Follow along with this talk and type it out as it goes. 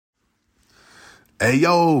Hey,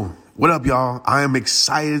 yo, what up, y'all? I am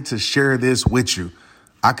excited to share this with you.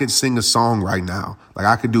 I could sing a song right now. Like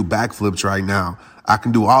I could do backflips right now. I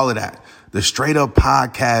can do all of that. The Straight Up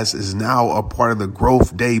Podcast is now a part of the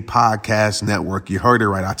Growth Day Podcast Network. You heard it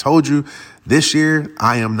right. I told you this year,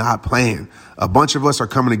 I am not playing. A bunch of us are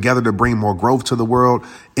coming together to bring more growth to the world,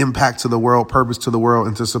 impact to the world, purpose to the world,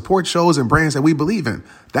 and to support shows and brands that we believe in.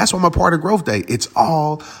 That's why I'm a part of Growth Day. It's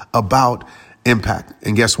all about impact.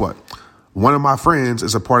 And guess what? One of my friends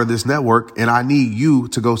is a part of this network, and I need you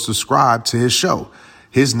to go subscribe to his show.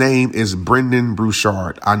 His name is Brendan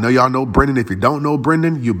Brouchard. I know y'all know Brendan. If you don't know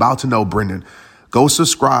Brendan, you're about to know Brendan. Go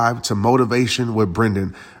subscribe to Motivation with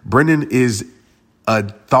Brendan. Brendan is a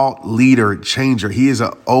thought leader changer. He is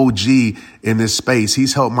an OG in this space.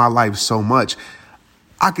 He's helped my life so much.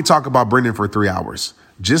 I could talk about Brendan for 3 hours.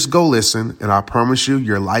 Just go listen, and I promise you,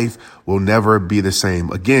 your life will never be the same.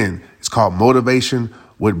 Again, it's called Motivation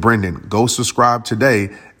with Brendan. Go subscribe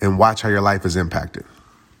today and watch how your life is impacted.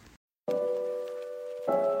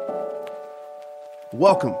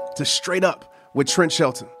 Welcome to Straight Up with Trent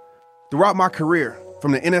Shelton. Throughout my career,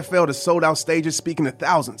 from the NFL to sold out stages speaking to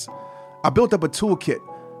thousands, I built up a toolkit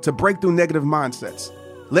to break through negative mindsets,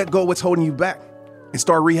 let go of what's holding you back, and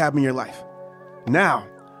start rehabbing your life. Now,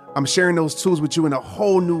 I'm sharing those tools with you in a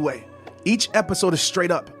whole new way. Each episode of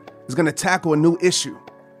Straight Up is going to tackle a new issue,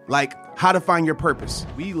 like how to find your purpose.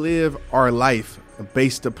 We live our life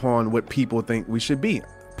based upon what people think we should be.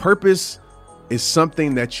 Purpose is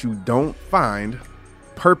something that you don't find.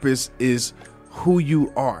 Purpose is who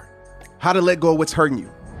you are. How to let go of what's hurting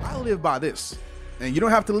you. I live by this. And you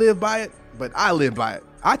don't have to live by it, but I live by it.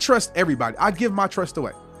 I trust everybody. I give my trust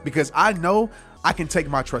away because I know I can take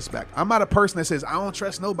my trust back. I'm not a person that says, I don't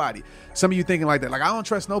trust nobody. Some of you thinking like that, like I don't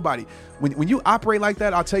trust nobody. When you operate like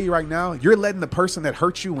that, I'll tell you right now, you're letting the person that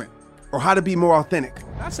hurt you win. Or how to be more authentic.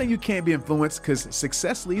 Not saying you can't be influenced because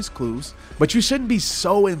success leaves clues, but you shouldn't be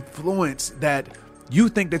so influenced that you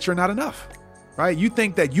think that you're not enough, right? You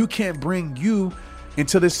think that you can't bring you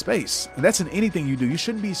into this space. And that's in anything you do. You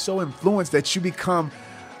shouldn't be so influenced that you become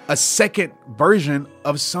a second version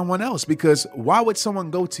of someone else, because why would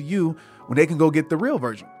someone go to you when they can go get the real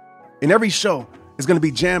version? And every show is going to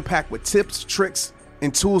be jam-packed with tips, tricks,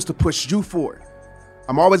 and tools to push you forward.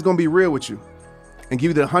 I'm always going to be real with you and give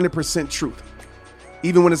you the 100% truth,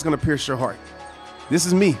 even when it's going to pierce your heart. This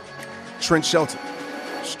is me, Trent Shelton,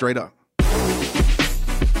 Straight Up.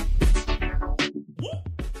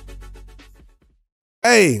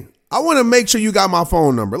 Hey, I want to make sure you got my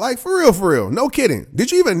phone number. Like, for real. No kidding. Did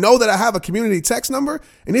you even know that I have a community text number?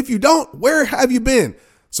 And if you don't, where have you been?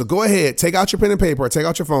 So go ahead, take out your pen and paper, or take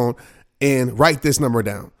out your phone and write this number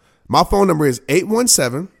down. My phone number is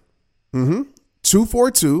 817-242,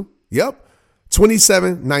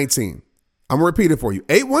 2719. I'm going to repeat it for you.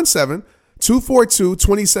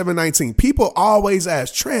 817-242-2719. People always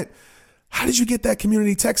ask, Trent, how did you get that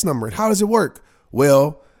community text number? And how does it work?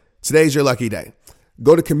 Well, today's your lucky day.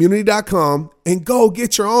 Go to community.com and go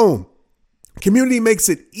get your own. Community makes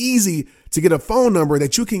it easy to get a phone number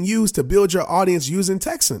that you can use to build your audience using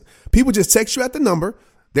texting. People just text you at the number.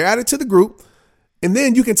 They're added to the group. And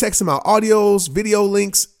then you can text them out audios, video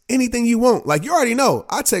links, anything you want. Like you already know,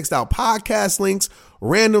 I text out podcast links,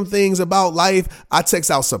 random things about life. I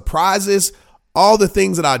text out surprises, all the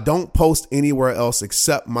things that I don't post anywhere else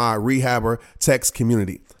except my Rehabber text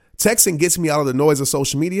community. Texting gets me out of the noise of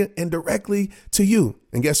social media and directly to you.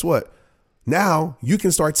 And guess what? Now you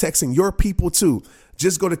can start texting your people too.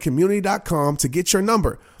 Just go to community.com to get your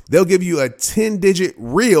number. They'll give you a 10-digit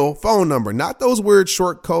real phone number, not those weird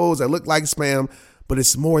short codes that look like spam, but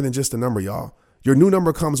it's more than just a number, y'all. Your new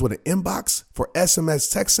number comes with an inbox for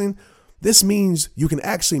SMS texting. This means you can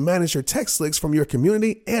actually manage your text lists from your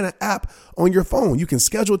community and an app on your phone. You can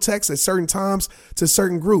schedule texts at certain times to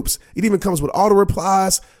certain groups. It even comes with auto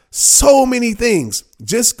replies. So many things.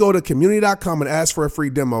 Just go to community.com and ask for a free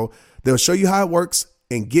demo. They'll show you how it works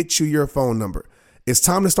and get you your phone number. It's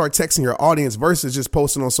time to start texting your audience versus just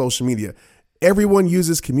posting on social media. Everyone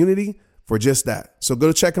uses Community for just that. So go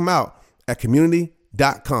to check them out at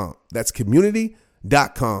community.com. That's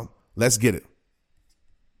community.com. Let's get it.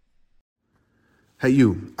 Hey,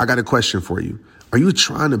 you, I got a question for you. Are you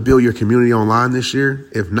trying to build your community online this year?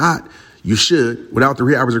 If not, you should. Without the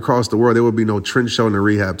rehabbers across the world, there would be no Trent Shelton in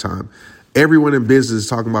rehab time. Everyone in business is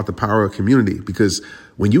talking about the power of community, because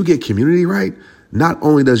when you get community right, not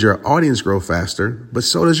only does your audience grow faster, but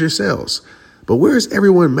so does your sales. But where is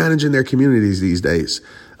everyone managing their communities these days?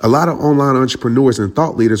 A lot of online entrepreneurs and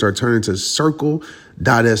thought leaders are turning to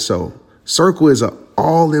Circle.so. Circle is an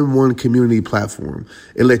all-in-one community platform.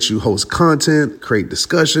 It lets you host content, create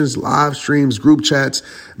discussions, live streams, group chats,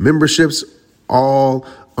 memberships, all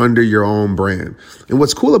under your own brand. And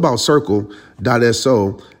what's cool about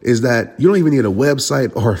Circle.so is that you don't even need a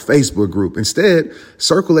website or a Facebook group. Instead,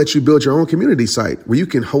 Circle lets you build your own community site where you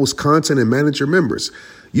can host content and manage your members.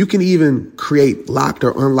 You can even create locked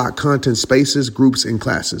or unlocked content spaces, groups, and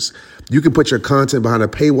classes. You can put your content behind a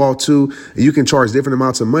paywall too, and you can charge different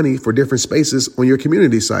amounts of money for different spaces on your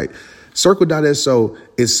community site. Circle.so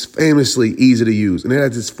is famously easy to use, and it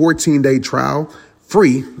has this 14-day trial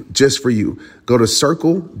free just for you. Go to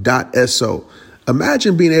Circle.so.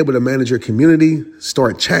 Imagine being able to manage your community,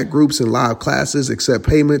 start chat groups and live classes, accept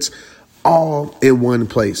payments, all in one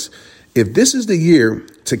place. If this is the year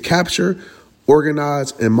to capture,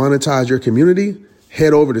 organize, and monetize your community,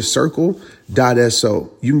 head over to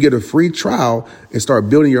Circle.so. You can get a free trial and start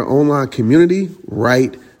building your online community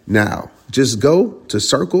right now. Just go to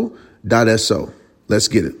Circle.so. Let's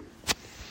get it.